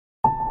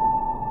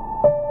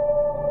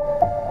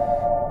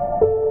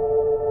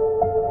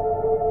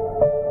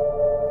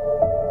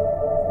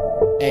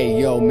Hey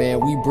yo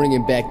man, we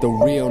bringing back the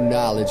real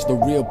knowledge, the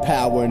real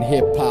power in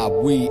hip-hop.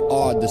 We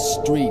are the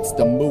streets,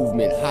 the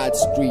movement, hot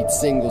street,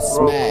 single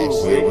smash.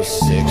 We were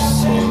 16,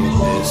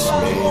 this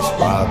means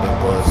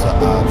robbing was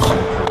an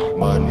option.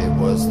 Money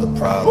was the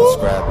problem,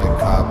 scrapping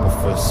copper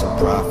for some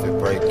profit.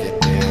 Break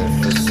it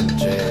in for some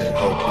gin,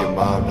 hope your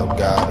mom don't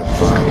got a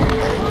problem.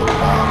 Ain't the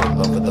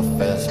bottom over the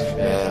fence,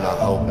 man, I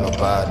hope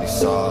nobody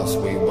saw us.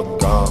 We were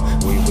gone,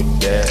 we were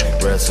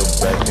dead,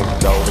 resurrect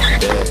and go to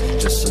bed.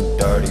 Just some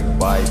dirty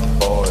white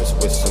boys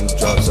with some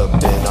drugs up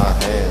in our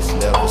hands.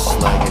 Never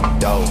slanging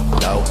dope,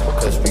 no,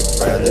 cause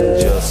we rather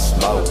just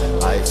smoke.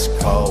 Ice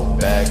cold,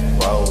 back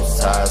roads,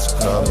 tires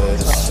covered in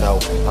snow.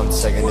 I'm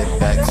taking it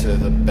back to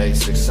the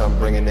basics, I'm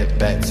bringing it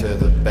back to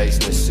the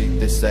basement. See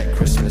this, that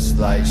Christmas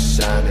light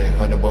shining,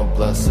 101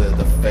 blunts to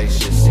the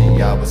face. You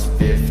see I was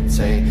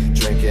 15,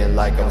 drinking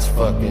like I was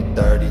fucking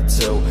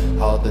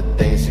 32. All the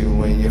things you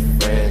and your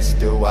friends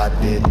do, I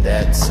did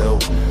that too.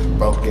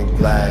 Broken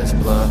glass,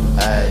 blunt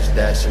ash,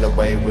 dashing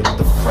away with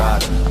the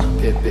product.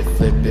 Pip it,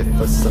 flip it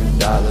for some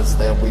dollars,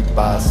 then we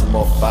buy some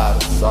more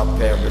bottles. Our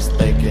parents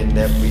thinking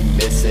that we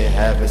missing,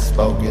 haven't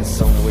spoken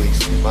some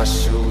weeks. My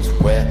shoes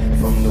wet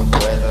from the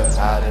weather,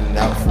 hiding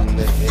out from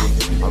the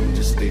heat. I'm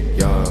just a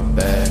young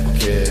bad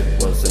kid,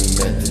 wasn't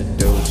meant to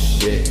do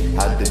shit.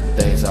 I did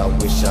things I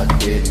wish I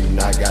didn't,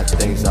 I got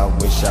things I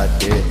wish I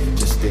did.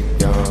 Just a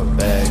young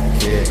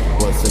bad kid,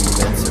 wasn't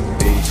meant to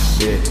be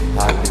shit.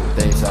 I did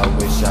things I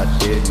wish I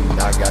didn't,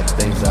 I got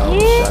things I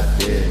wish I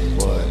did.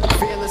 What?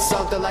 Feeling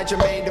something like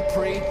Jermaine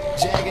Dupri,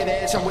 jagged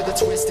edge, I'm with a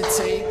twisted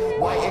tee.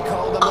 White and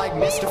cold, I'm like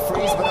Mr.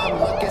 Freeze, but I'm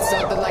looking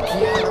something like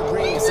Keanu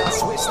Reeves. I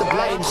switched the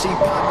blade and she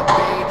popped the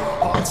beat.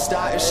 Hard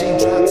start and she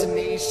dropped to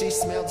knees. She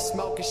smelled the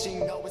smoke and she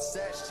know it's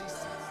that. She's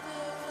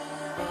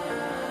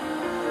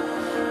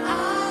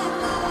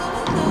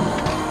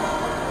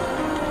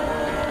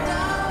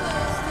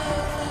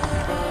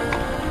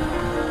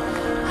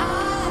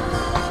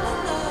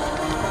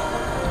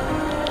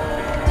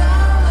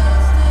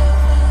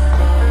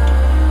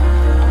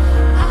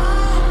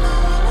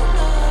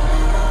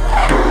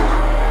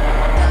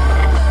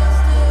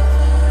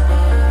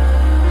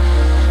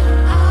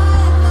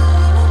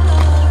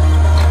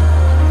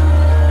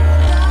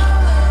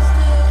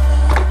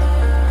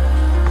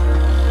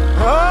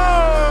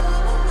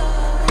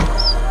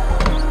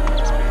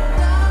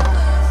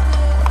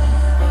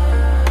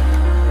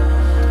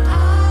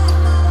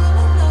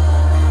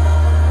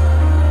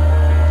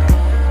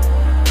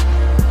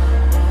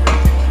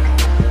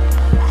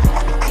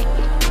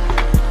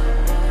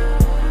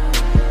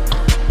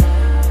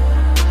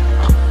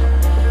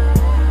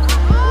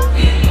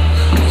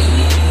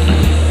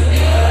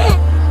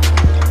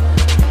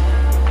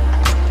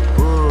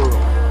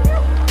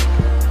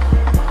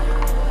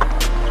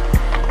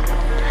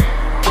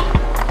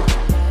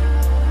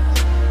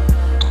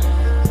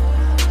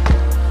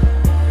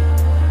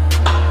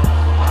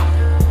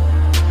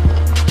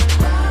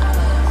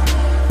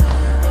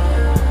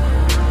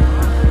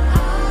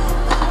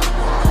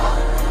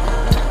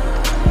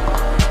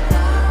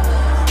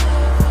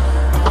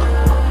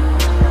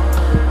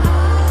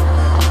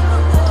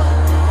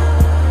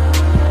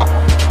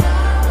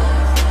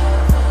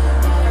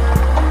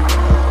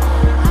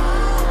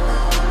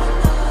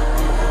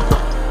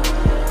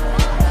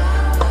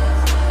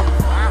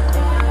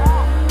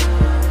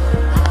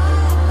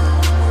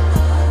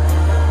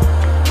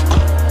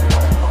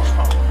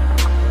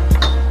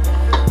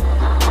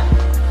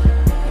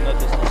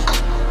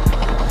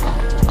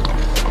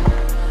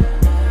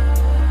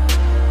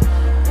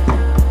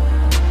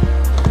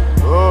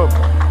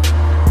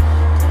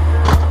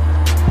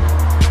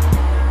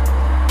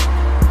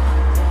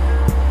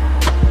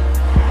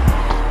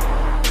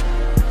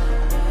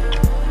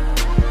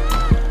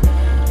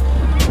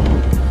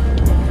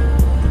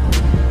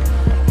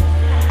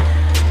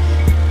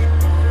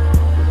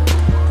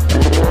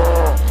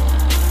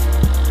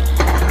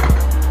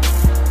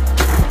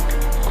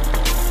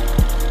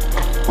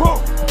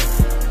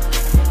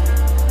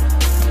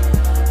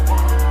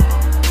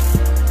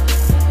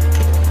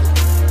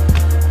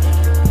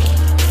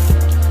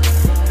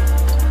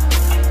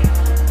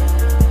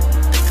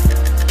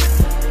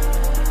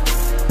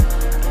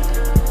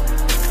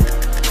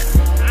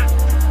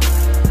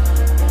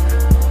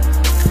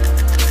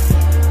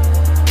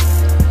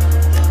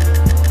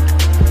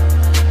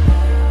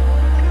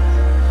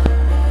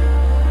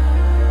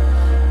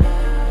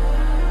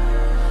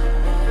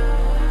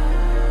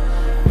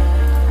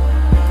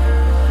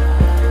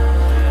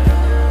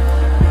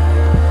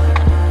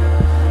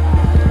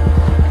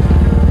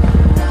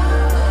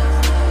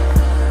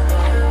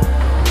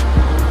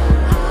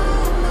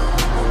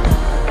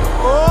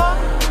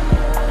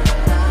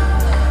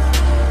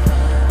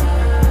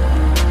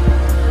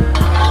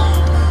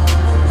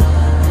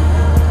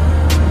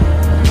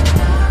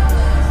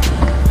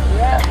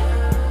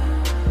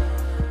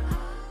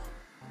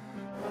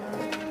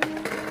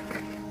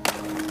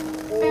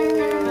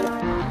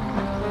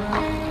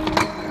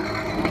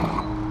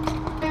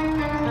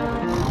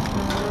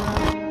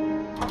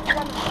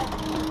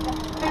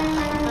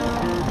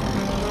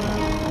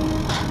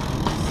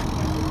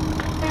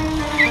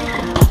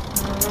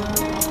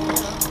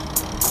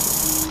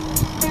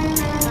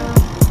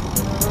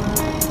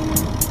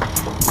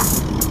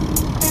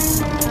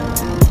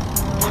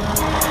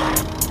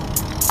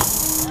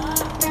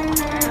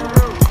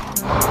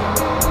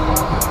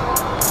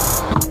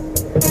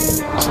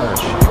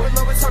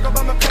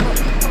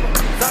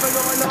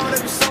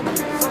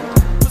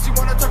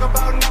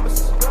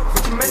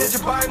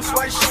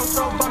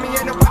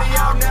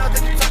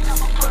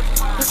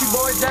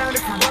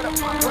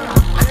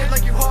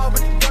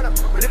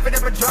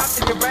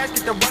dropped in your rash,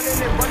 get the running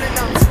and running.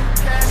 I'm too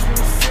cash when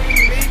you see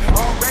me.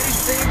 Already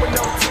seen with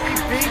no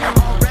TV,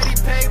 already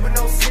paid with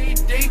no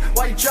CD.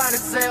 Why you trying to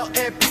sell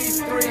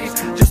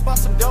MP3s? Just bought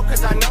some dope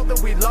cause I know that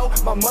we low.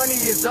 My money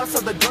is up so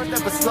the doors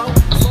never slow.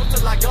 Slow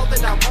till I go,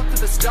 then I walk to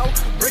the stove.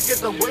 Brick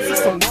at the woods and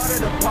some water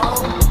to pour.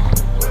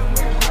 When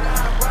we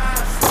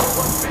ride, so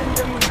up in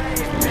the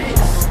main bitch.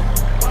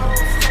 Oh,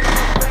 say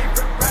my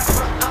favorite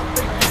rapper out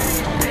the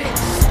game,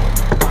 bitch.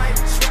 White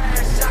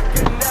trash, I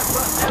could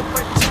never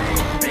ever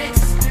change, bitch.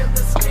 Still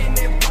the skin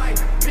and white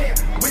bitch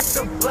with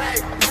the black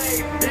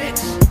blade,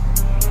 bitch.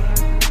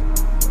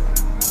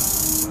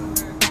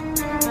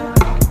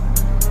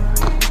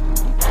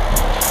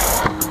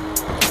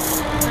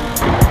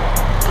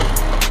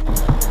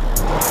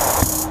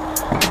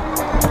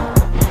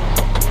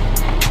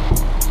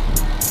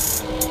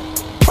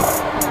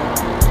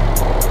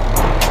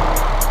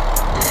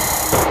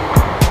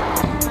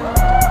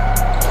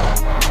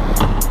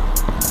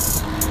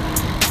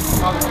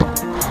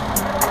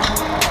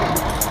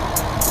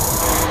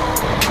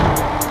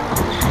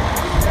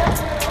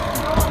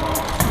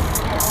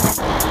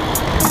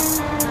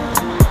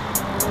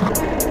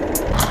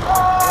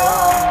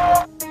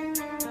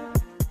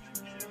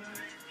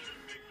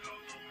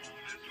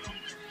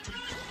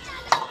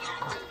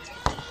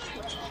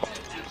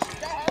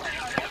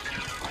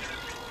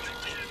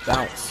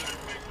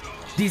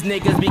 These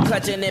niggas be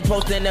clutching and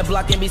posting and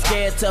blocking, be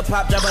scared to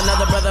pop, drop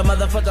another brother,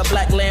 motherfucker,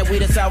 black land, we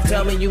the South,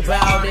 tell me you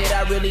bout it,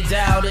 I really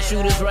doubt it,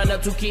 shooters run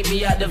up to keep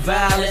me out the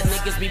violence,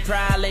 niggas be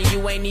prowling,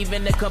 you ain't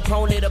even a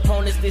component,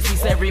 opponents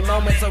disease every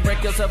moment, so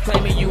break yourself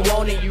claiming you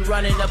own it, you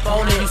running up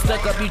on it, you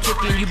stuck up, you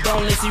tricking, you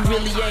boneless, you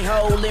really ain't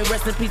holding,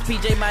 rest in peace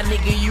PJ, my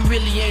nigga, you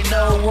really ain't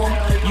know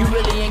him, you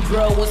really ain't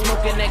growing,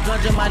 smoking that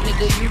ganja, my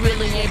nigga, you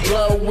really ain't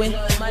blowing,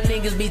 my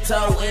niggas be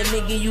towing,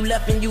 nigga, you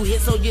left and you hit,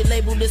 so you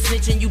labeled a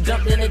snitch and you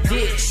dumped in a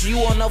ditch, you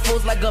on no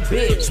fools like a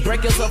bitch.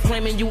 Break yourself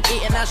claiming you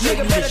eat and I show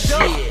you the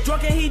shit.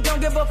 Drunk and he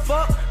don't give a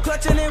fuck.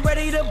 Clutching and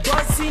ready to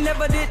bust. He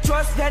never did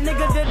trust. That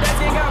nigga did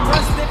that and got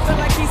rusted. Feel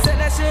like he set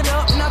that shit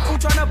up. Not fool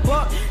tryna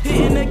buck.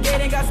 Hitting the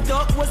gate and got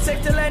stuck. Was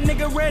safe till that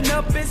nigga ran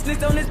up. And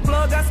snitched on his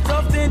plug. Got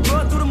stuffed and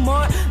drugged through the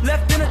mud.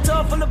 Left in a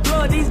tub full of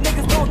blood. These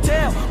niggas don't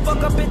tell.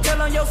 Fuck up and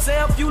tell on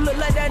yourself. You look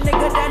like that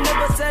nigga that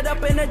never set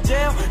up in a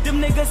jail.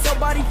 Them niggas so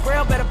body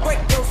frail. Better break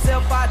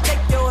yourself. I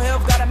take your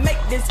health. Gotta make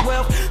this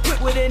wealth.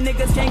 Quick with it.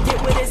 Niggas can't get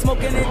with it.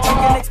 Smoking and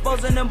drinking,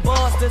 exposing them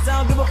busters. I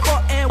don't give a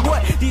fuck and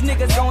what. These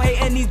niggas gon'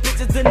 hate and these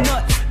bitches the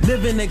nuts.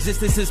 Living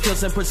existence is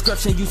pills and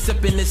prescription. You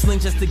sipping this sling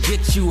just to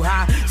get you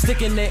high.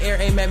 Stick in the air,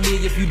 aim at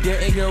me if you dare.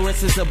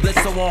 Ignorance is a bliss,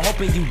 so I'm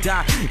hoping you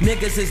die.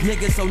 Niggas is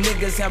niggas, so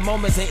niggas have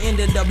moments and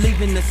ended up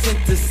leaving the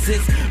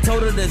synthesis.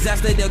 Total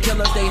disaster, they'll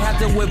kill if they have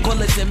to with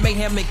bullets and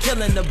mayhem and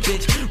killing the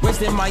bitch.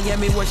 Raised in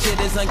Miami where shit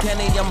is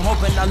uncanny. I'm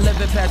hoping I live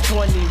it past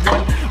 21.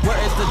 Where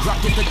is the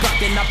drop? Get the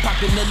clock and I'm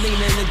popping the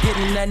leaning and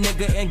getting that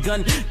nigga and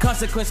gun.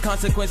 Consequence,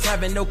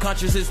 having no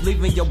consciousness,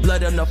 leaving your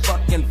blood on the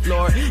fucking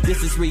floor.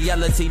 This is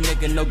reality,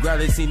 nigga, no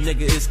gravity,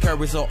 nigga, it's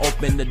courage, so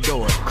open the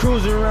door.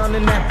 Cruising around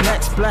in that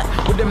black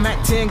splat with the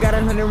Mac 10, got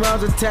 100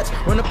 rounds attached.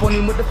 Run up on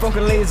him with the funk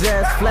and lay his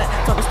ass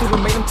flat. Talking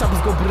stupid, make them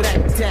choppers go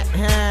black tap,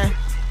 huh?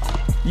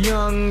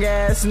 Young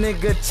ass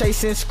nigga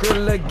chasing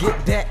Skrilla,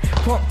 get that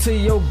pump to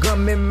your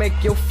gum and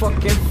make your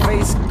fucking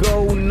face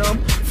go numb.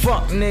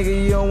 Fuck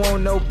nigga, you don't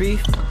want no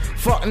beef.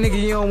 Fuck nigga,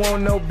 you don't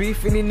want no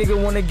beef. Any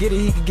nigga wanna get it,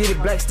 he can get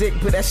it. Black stick,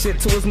 put that shit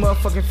to his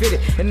motherfucking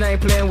fitted. And I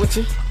ain't playing with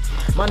you.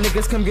 My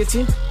niggas come get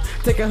you.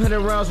 Take 100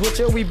 rounds with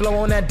you, we blow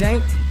on that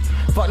dank.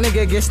 Fuck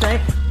nigga, get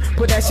stank.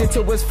 Put that shit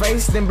to his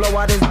face, then blow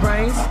out his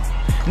brains.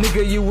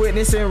 Nigga, you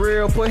witnessing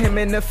real, put him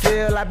in the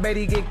field, I bet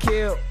he get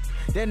killed.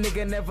 That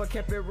nigga never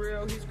kept it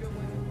real, he's good.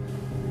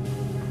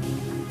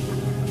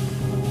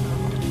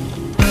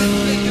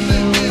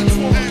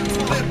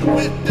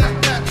 With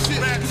that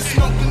shit,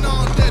 smoking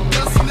on that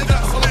dust, nigga.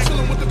 So I'm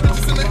chilling with the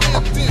bitches in the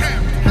Hamptons,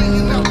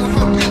 hanging out with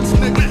her bitch,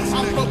 nigga.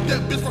 I broke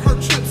that bitch for her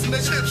trips,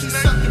 nigga. She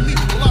sucking me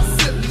while I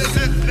sip,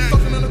 nigga.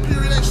 Fucking on the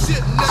period ain't shit,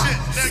 nigga.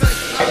 Same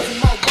eyes with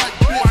my white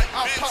bitch.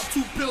 I pop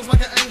 2 pills like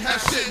I ain't had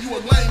shit. You a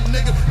lame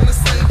nigga in the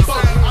same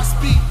boat. I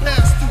speed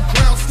past through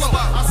ground slow.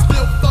 I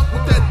still fuck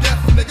with that death,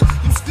 nigga.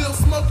 You still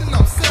smoking?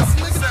 I'm sus,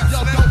 nigga.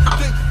 Y'all don't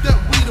think that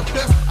we the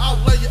best? I'll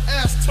lay your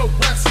ass to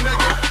rest,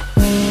 nigga.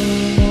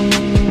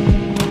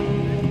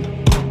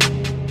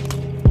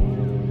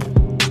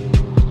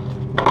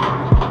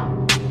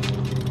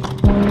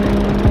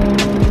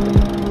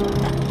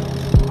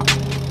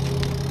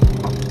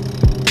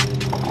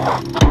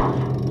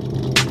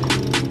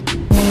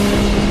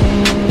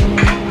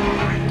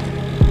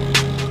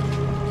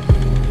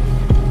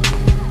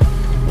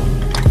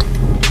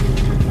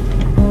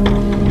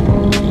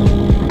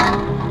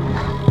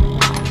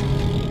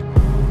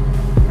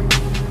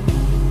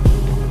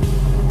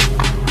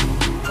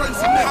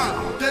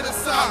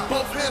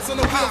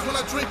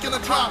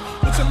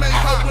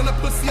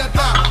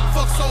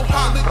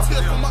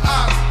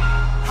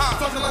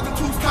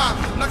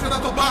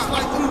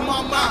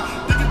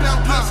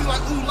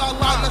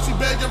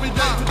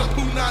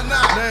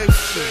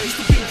 Used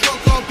to be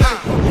drunk all day.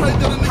 Pray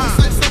that a nigga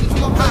say something to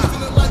my face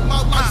and it